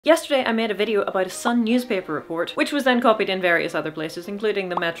Yesterday I made a video about a Sun newspaper report, which was then copied in various other places, including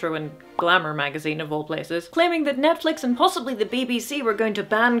the Metro and Glamour magazine of all places, claiming that Netflix and possibly the BBC were going to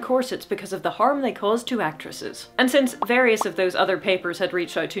ban corsets because of the harm they caused to actresses. And since various of those other papers had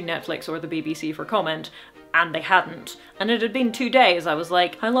reached out to Netflix or the BBC for comment, and they hadn't, and it had been 2 days, I was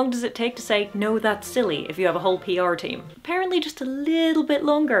like, how long does it take to say, no, that's silly, if you have a whole PR team? Apparently just a little bit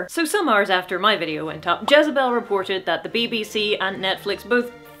longer. So some hours after my video went up, Jezebel reported that the BBC and Netflix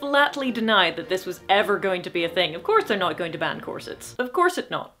both flatly denied that this was ever going to be a thing. Of course they're not going to ban corsets. Of course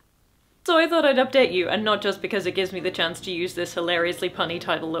it not. So I thought I'd update you, and not just because it gives me the chance to use this hilariously punny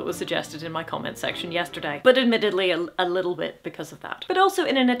title that was suggested in my comment section yesterday, but admittedly a little bit because of that. But also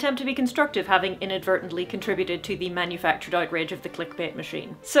in an attempt to be constructive, having inadvertently contributed to the manufactured outrage of the clickbait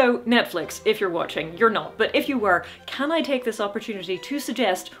machine. So Netflix, if you're watching, you're not, but if you were, can I take this opportunity to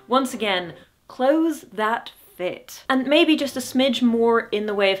suggest, once again, clothes that fit. And maybe just a smidge more in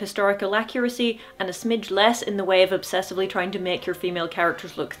the way of historical accuracy and a smidge less in the way of obsessively trying to make your female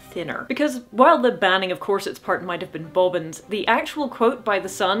characters look thinner. Because while the banning of corsets part might have been bobbins, the actual quote by the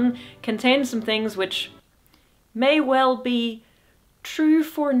Sun contains some things which may well be true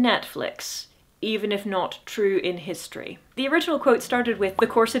for Netflix, even if not true in history. The original quote started with, "The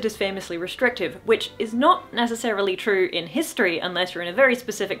corset is famously restrictive," which is not necessarily true in history unless you're in a very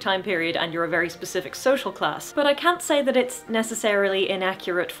specific time period and you're a very specific social class. But I can't say that it's necessarily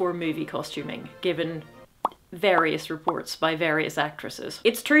inaccurate for movie costuming, given various reports by various actresses.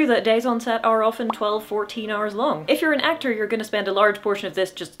 It's true that days on set are often 12-14 hours long. If you're an actor, you're going to spend a large portion of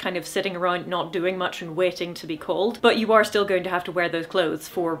this just kind of sitting around not doing much and waiting to be called, but you are still going to have to wear those clothes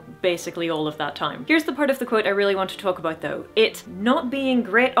for basically all of that time. Here's the part of the quote I really want to talk about though. It's not being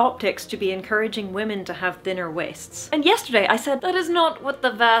great optics to be encouraging women to have thinner waists. And yesterday I said that is not what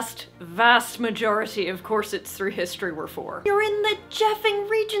the vast majority of corsets through history were for. You're in the jeffing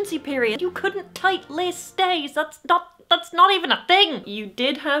Regency period. You couldn't tight lace stays. That's not even a thing! You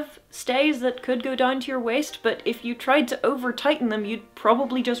did have stays that could go down to your waist, but if you tried to over-tighten them, you'd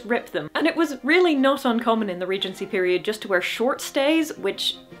probably just rip them. And it was really not uncommon in the Regency period just to wear short stays,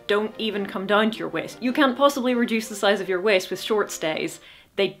 which don't even come down to your waist. You can't possibly reduce the size of your waist with short stays.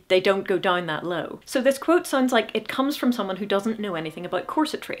 They don't go down that low. So this quote sounds like it comes from someone who doesn't know anything about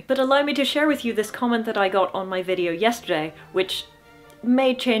corsetry. But allow me to share with you this comment that I got on my video yesterday, which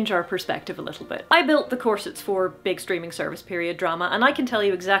may change our perspective a little bit. I built the corsets for big streaming service period drama, and I can tell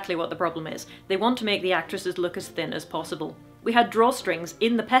you exactly what the problem is. They want to make the actresses look as thin as possible. We had drawstrings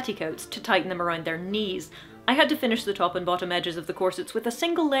in the petticoats to tighten them around their knees. I had to finish the top and bottom edges of the corsets with a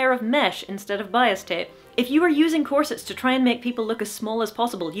single layer of mesh instead of bias tape. If you are using corsets to try and make people look as small as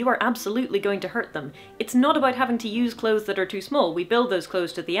possible, you are absolutely going to hurt them. It's not about having to use clothes that are too small. We build those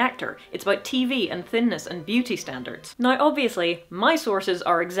clothes to the actor. It's about TV and thinness and beauty standards. Now obviously, my sources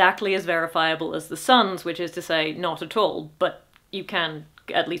are exactly as verifiable as the Sun's, which is to say, not at all, but you can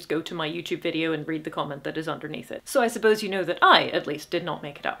at least go to my YouTube video and read the comment that is underneath it. So I suppose you know that I, at least, did not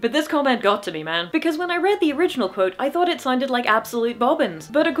make it up. But this comment got to me, man. Because when I read the original quote, I thought it sounded like absolute bobbins.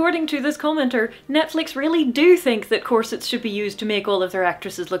 But according to this commenter, Netflix really do think that corsets should be used to make all of their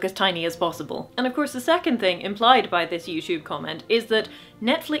actresses look as tiny as possible. And of course the second thing implied by this YouTube comment is that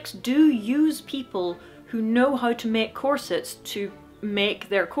Netflix do use people who know how to make corsets to make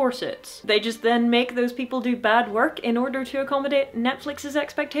their corsets. They just then make those people do bad work in order to accommodate Netflix's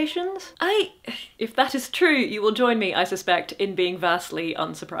expectations? If that is true, you will join me, I suspect, in being vastly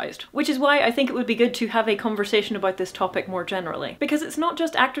unsurprised. Which is why I think it would be good to have a conversation about this topic more generally. Because it's not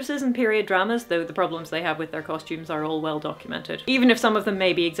just actresses in period dramas, though the problems they have with their costumes are all well documented. Even if some of them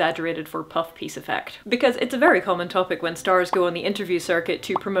may be exaggerated for puff piece effect. Because it's a very common topic when stars go on the interview circuit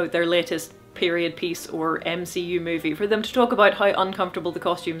to promote their latest period piece or MCU movie for them to talk about how uncomfortable the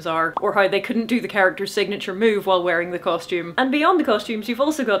costumes are, or how they couldn't do the character's signature move while wearing the costume. And beyond the costumes, you've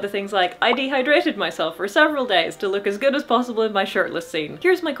also got the things like, I dehydrated myself for several days to look as good as possible in my shirtless scene.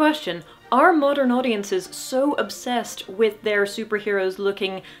 Here's my question. Are modern audiences so obsessed with their superheroes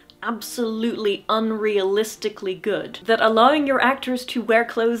looking absolutely unrealistically good that allowing your actors to wear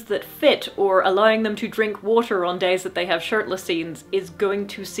clothes that fit or allowing them to drink water on days that they have shirtless scenes is going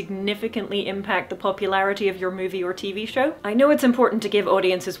to significantly impact the popularity of your movie or TV show? I know it's important to give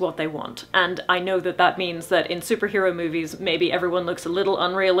audiences what they want, and I know that that means that in superhero movies maybe everyone looks a little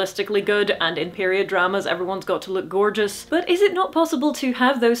unrealistically good, and in period dramas everyone's got to look gorgeous, but is it not possible to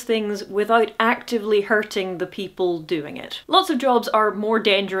have those things without actively hurting the people doing it? Lots of jobs are more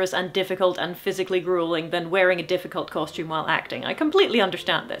dangerous and difficult and physically grueling than wearing a difficult costume while acting. I completely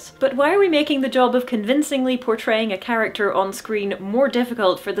understand this. But why are we making the job of convincingly portraying a character on screen more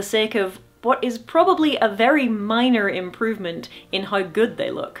difficult for the sake of what is probably a very minor improvement in how good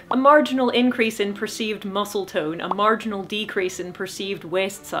they look. A marginal increase in perceived muscle tone, a marginal decrease in perceived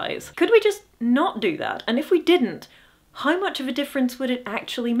waist size. Could we just not do that? And if we didn't, how much of a difference would it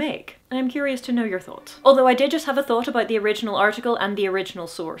actually make? I'm curious to know your thoughts. Although I did just have a thought about the original article and the original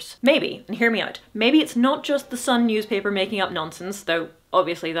source. Maybe, and hear me out, maybe it's not just the Sun newspaper making up nonsense, though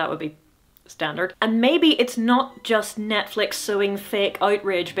obviously that would be standard. And maybe it's not just Netflix sowing fake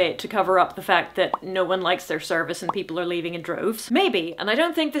outrage bait to cover up the fact that no one likes their service and people are leaving in droves. Maybe, and I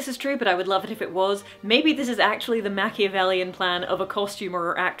don't think this is true, but I would love it if it was, maybe this is actually the Machiavellian plan of a costumer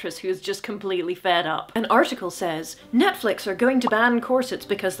or actress who is just completely fed up. An article says, Netflix are going to ban corsets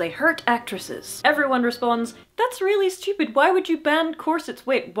because they hurt actresses. Everyone responds, that's really stupid. Why would you ban corsets?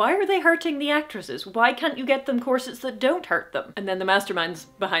 Wait, why are they hurting the actresses? Why can't you get them corsets that don't hurt them? And then the masterminds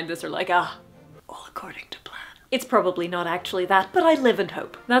behind this are like, ah, all according to plan. It's probably not actually that, but I live in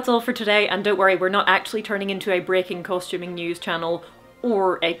hope. That's all for today, and don't worry, we're not actually turning into a breaking costuming news channel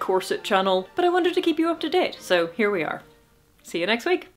or a corset channel, but I wanted to keep you up to date, so here we are. See you next week.